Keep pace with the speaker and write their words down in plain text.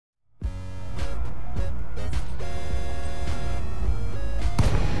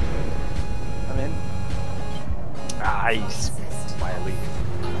Nice. Wiley.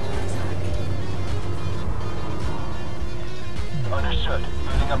 Understood.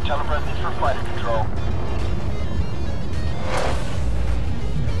 Moving up telepresence for fighter control.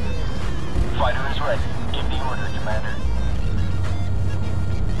 Fighter is ready. Give the order, Commander.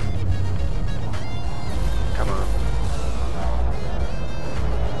 Come on.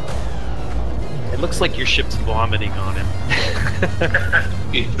 It looks like your ship's vomiting on him.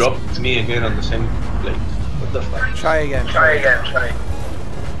 It dropped me again on the same plate. What the fuck? Try again. Try again, try.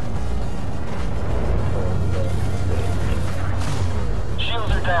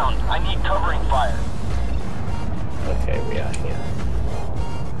 Shields are down. I need covering fire. Okay, we are here.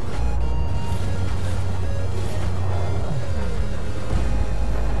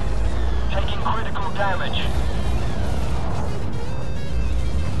 Taking critical damage.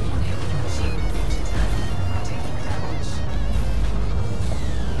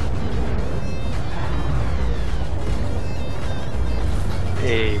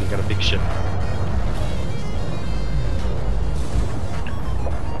 Hey, we got a big ship.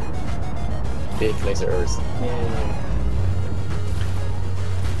 Big laser Earth. Yay.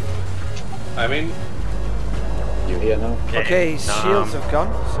 I'm in. You here now? Okay, shields have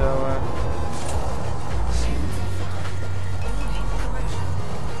gone, so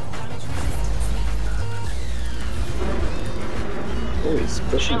Oh, he's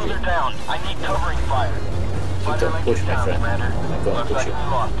pushing Shields you. are down. I need covering fire. Fighter Don't link push, is my down, friend. Commander. I'm gonna Looks push like you. we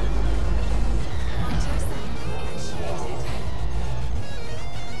lost it.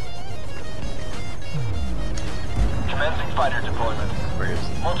 Commencing fighter deployment. Where is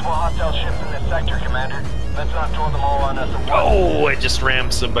it? Multiple hostile ships in this sector, Commander. Let's not throw them all on us at once. Oh, I just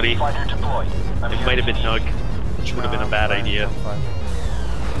rammed somebody. Fighter deployed. I'm It here might have to been lead. Nug, which would have been a bad idea.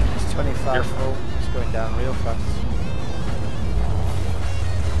 it's 25 full. It's going down real fast.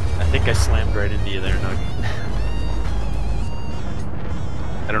 I think I slammed right into you there, Nug.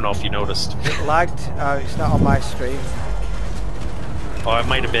 I don't know if you noticed. It lagged. It's not on my screen. Oh, it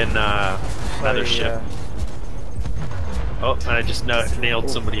might have been another Sorry, ship. Oh, and I just nailed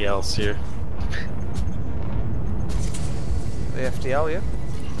somebody else here. The FDL, yeah.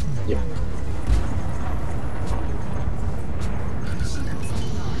 Yep.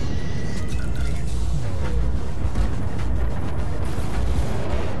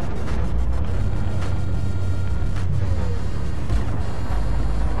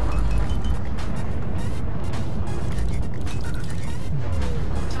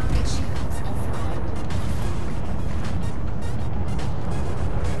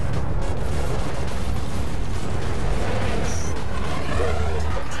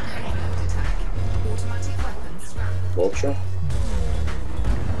 Vulture.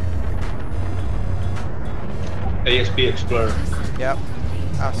 ASP Explorer. Yep.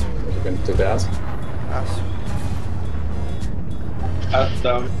 Us. Are you going to do that? Us. Out,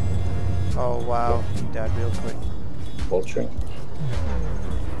 down. Oh wow, he died real quick. Vulture.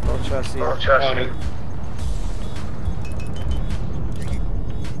 Vulture, I see you. On it.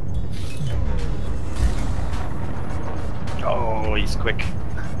 Oh, he's quick.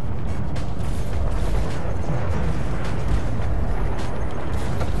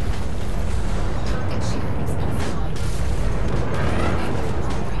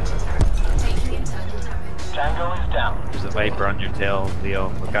 Tango is down. There's a Viper on your tail, Leo.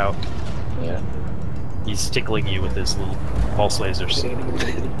 Look out. Yeah. He's tickling you with his little pulse lasers.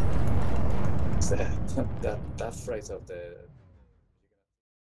 That phrase of the